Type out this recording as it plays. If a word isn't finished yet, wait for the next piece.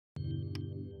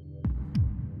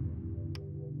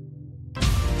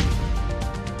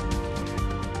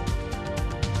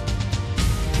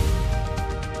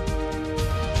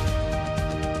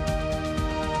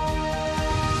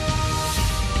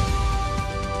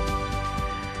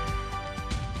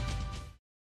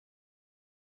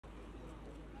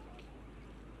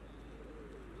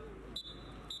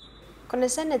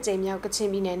82ကြိမ်မြောက်ကချင်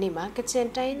ပြည်နယ်နေ့မှာကချင်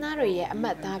တိုင်းသားတွေရဲ့အမ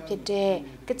တ်သားဖြစ်တဲ့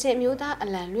ကချင်မျိုးသားအ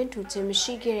လံလွင့်ထူခြင်းမ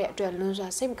ရှိခဲ့တဲ့အတွက်လွန်စွာ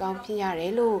စိတ်မကောင်းဖြစ်ရတ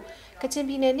ယ်လို့ကချင်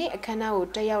ပြည်နယ်နေ့အခမ်းအနားကို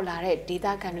တက်ရောက်လာတဲ့ဒေသ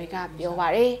ခံတွေကပြောပါ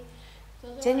တယ်။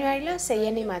 ဇန်နဝါရီလ 10 ရ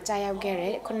က်နေ့မှာကြာရောက်ခဲ့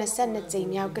တဲ့82ကြိမ်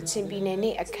မြောက်ကချင်ပြည်နယ်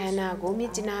နေ့အခမ်းအနားကိုမြ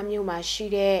စ်ကြီးနားမြို့မှာရှိ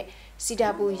တဲ့စီတာ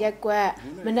ပူရက်ကွက်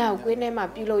မနောက်ကွင်းထဲမှာ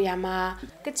ပြုလုပ်ရမှာ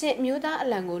ကချင်မျိုးသားအ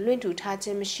လံကိုလွင့်ထူထားခြ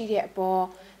င်းမရှိတဲ့အပေါ်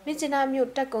မြစ်ကြီးနားမြို့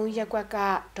တက်ကုန်းရက်ကွက်က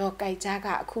ဒေါ်ကြိုက်ကြားက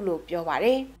အခုလိုပြောပါတ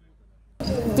ယ်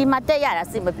။ဒီမှာတက်ရတာ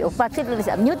စိတ်မပြောဘာဖြစ်လို့လဲ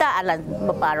အမျိုးသားအလံမ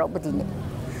ပါတော့ဘူးဒီနေ့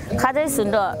ခါတဲ့စွန်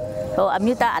တော့အ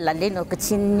မျိုးသားအလံလေးတော့ကချ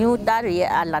င်မျိုးသားရဲ့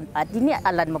အလံပါဒီနေ့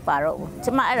အလံမပါတော့ဘူးကျ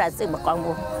မအဲ့ဒါစိတ်မကောင်း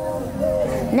ဘူး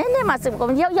နည်းနည်းမှစိတ်ကော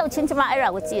င်းရောက်ချင်းကျမအဲ့ဒါ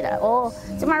ကိုကြည့်တာ။အိုး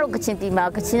ကျမတို့ကချင်ပြည်မှာ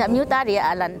ကချင်အမျိုးသားရဲ့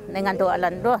အလံနိုင်ငံတော်အလံ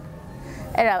တော့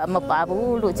အဲ့ဒါမပါ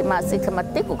ဘူးလို့ကျမစိတ်ကမ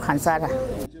တိတ်ကိုခံစားတာ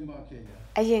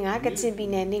။အရင်ကချင်ပြ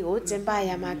ည်နယ်နေ့ကိုကျင်းပ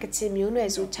ရမှာကချင်မျိုးနွယ်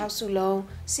စု6စုလုံး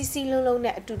စီစီလုံးလုံး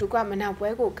နဲ့အတူတကွမနောက်ပွဲ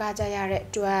ကိုကားကြရတဲ့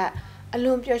အတွက်အ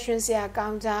လွန်ပျော်ရွှင်စရာကော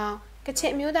င်းကြောင်းကချ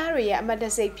င်မျိုးသားတွေရဲ့အမတ်တ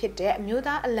စိတ်ဖြစ်တဲ့အမျိုး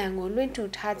သားအလံကိုလွင့်ထူ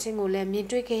ထားခြင်းကိုလည်းမြင်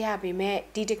တွေ့ခဲ့ရပေမဲ့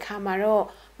ဒီတစ်ခါမှာတော့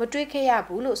မတွေ့ခဲ့ရ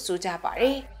ဘူးလို့ဆိုကြပါတ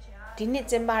ယ်။ဒီနှစ်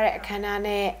ကျင်းပတဲ့အခမ်းအနား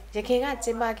နဲ့ရခိုင်ကကျ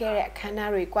င်းပခဲ့တဲ့အခမ်းအ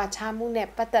နားတွေကွာခြားမှုနဲ့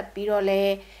ပတ်သက်ပြီးတော့လေ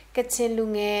ကချင်လူ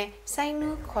ငယ်ဆိုင်း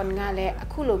နူးခွန်ကလည်းအ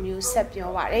ခုလိုမျိုးဆက်ပြော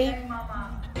ပါတယ်။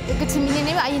ကချင်ပြည်န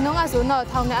ယ်မှာအရင်တော့ဆိုတော့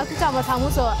ထောင်နေအခုကြောင့်မထောင်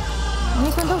ဘူးဆိုမိ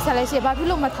ခွန်းထုတ်ဆက်လဲရှိဘာဖြစ်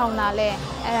လို့မထောင်တာလဲ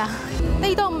အဲ့ဒါတိ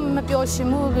တ်တော့မပြောရှင်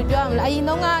ဘူးပြောရမလားအရင်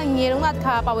တော့ငယ်တော့တစ်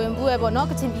ခါပါဝင်ဘူးပဲပေါ့နော်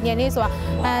ကချင်ပြည်နယ်နေ့ဆိုတာ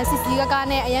စီစီက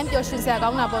နဲ့အရင်ပျော်ရွှင်စရာကော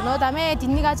င်းတာပေါ့နော်ဒါပေမဲ့ဒီ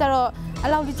နေ့ကကျတော့အ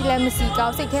လောက်ကြီးလည်းမရှိကော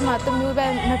င်းစိတ်ထဲမှာတမျိုးပဲ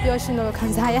မပြောရှင်တော့ခံ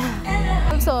စားရ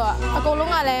ဆိုအကုန်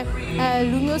လုံးကလည်း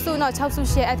လူမျိုးစုတော့6စု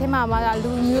ရှယ်အထက်မှာလူ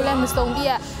မျိုးလည်းမစုံပြ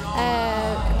ည့်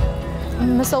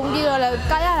မစုံပြည့်တော့လည်း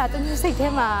ကားရတာတမျိုးစိတ်ထဲ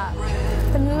မှာ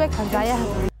တမျိုးပဲခံစားရ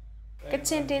က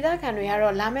ချင်ဒေသခံတွေက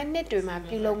တော့လာမယ့်နှစ်တွေမှာ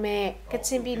ပြုလုပ်မဲ့ကချ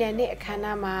င်ပြည်နယ်နေ့အခမ်းအ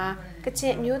နားမှာကချ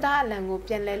င်မျိုးသားအလံကို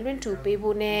ပြန်လည်လွှင့်ထူပေး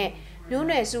ဖို့နဲ့မျိုး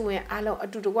နွယ်စုဝင်အားလုံးအ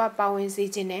တူတကွပါဝင်စေ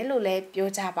ခြင်းနဲ့လို့လည်းပြော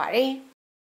ကြပါတယ်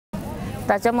။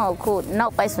ဒါကြောင့်မို့ခုနော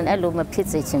က်ပိုင်းဆိုအဲ့လိုမဖြစ်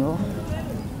စေချင်ဘူး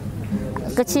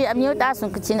။ကချင်အမျိုးသားဆို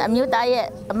ကချင်အမျိုးသားရဲ့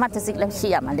အမတ်တစိလည်းရှိ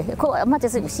ရမှာလေ။ခုအမတ်တ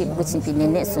စိမရှိဘူးကချင်ပြည်န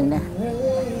ယ်နေ့ဆိုနေ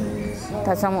။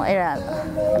ဒါကြောင့်မို့အဲ့ဒါ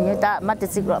အမျိုးသားအမတ်တ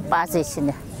စိကပါစေချင်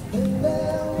တယ်။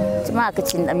ကျမက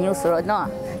ချင်အမျိုးဆိုတော့နော်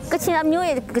ကချင်အမျိုး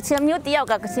တယောက်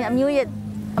ကကချင်အမျိုးရဲ့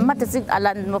အမတ်တစိအ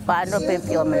လံမပါတော့ပြန်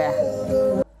ပြောမလား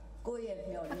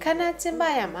အခမ်းအနားကျင်းပ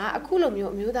ရမှာအခုလို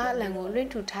မျိုးအမျိုးသားအလံကိုလွှင့်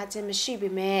ထူထားခြင်းမရှိပေ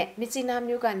မဲ့မြစ်ကြီးနား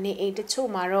မြို့ကနေအိမ်တချို့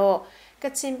မှာတော့က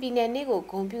ချင်ပြည်နယ်နေ့ကို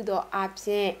ဂုဏ်ပြုသောအားဖြ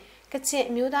င့်ကချင်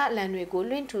အမျိုးသားအလံတွေကို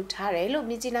လွှင့်ထူထားတယ်လို့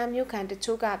မြစ်ကြီးနားမြို့ခံတ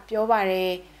ချို့ကပြောပါတ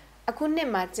ယ်အခုနှစ်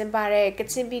မှာကျင်းပတဲ့က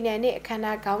ချင်ပြည်နယ်နေ့အခမ်းအ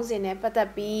နားခေါင်းစဉ်နဲ့ပတ်သ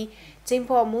က်ပြီးဂျင်း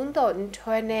ဖော်မွန်းတော်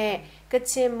ထွဲနဲ့က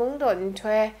ချင်မုန်းတော်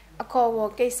ထွဲအခေါ်အ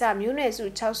ဝေါ်ကိစ္စမျိုးနွယ်စု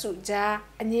6စုကြား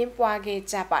အငင်းပွားခဲ့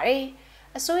ကြပါတယ်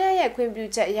အစိုးရရဲ့ခွင့်ပြု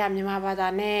ချက်အရမြန်မာဘာသာ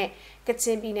နဲ့ကချ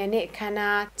င်ပြည်နယ်နေ့အခမ်းအ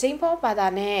နားဂျင်းဖော်ဘာသာ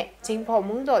နဲ့ဂျင်းဖော်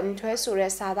မွန်းတော်ထွဲဆို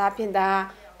တဲ့စာသားဖြင့်သာ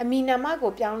အမီနာမ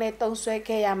ကိုပြောင်းလဲသုံးစွဲ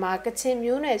ခဲ့ရမှာကချင်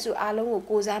မျိုးနွယ်စုအားလုံးကို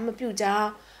ကိုစားမပြုကြောင်း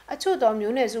အချို့သော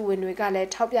မျိုးနွယ်စုဝင်တွေကလည်း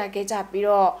ထောက်ပြခဲ့ကြပြီး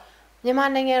တော့မြန်မာ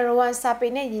နိုင်ငံရဝမ်စာပေ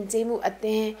နဲ့ယဉ်ကျေးမှုအသ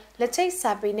င်းလက်ချိတ်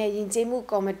စာပေနဲ့ယဉ်ကျေးမှု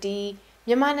ကော်မတီ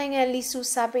မြန်မာနိုင်ငံလီဆူ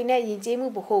စာပေနဲ့ယဉ်ကျေးမှု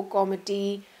ဗဟိုကော်မတီ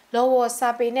လော်ဝေါ်စာ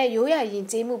ပေနဲ့ရိုးရာယဉ်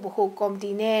ကျေးမှုဗဟိုကော်မ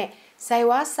တီနဲ့ဇိုင်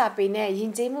ဝါစာပေနဲ့ယ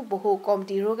ဉ်ကျေးမှုဗဟိုကော်မ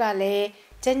တီတို့ကလည်း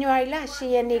ဇန်နဝါရီလ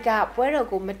 10 ရက်နေ့ကပွဲတော်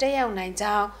ကိုမတက်ရောက်နိုင်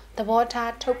ကြောင်းသဘော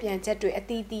ထားထုတ်ပြန်ချက်တွေအ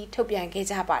သီးသီးထုတ်ပြန်ခဲ့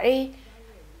ကြပါတယ်။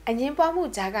အငင်းပွားမှု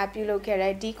ကြားကပြုလုပ်ခဲ့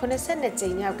တဲ့ဒီ82ကြိ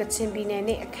မ်မြောက်ကချင်ပြည်နယ်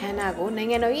နေ့အခမ်းအနားကိုနို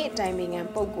င်ငံတော်၏အတိုင်ပင်ခံ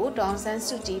ပုဂ္ဂိုလ်ဒေါအောင်ဆန်း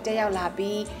စုကြည်တက်ရောက်လာ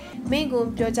ပြီးမိန့်ခွန်း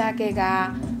ပြောကြားခဲ့က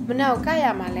မနောက်ကရ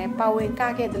မှာလည်းပါဝင်က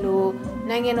ခဲ့သလို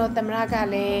နိုင်ငံတော်သမ္မတက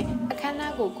လည်းအခမ်းအ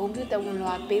နားကိုဂုဏ်ပြုသဝဏ်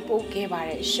လွှာပေးပို့ခဲ့ပါ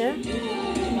တယ်ရှင်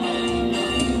။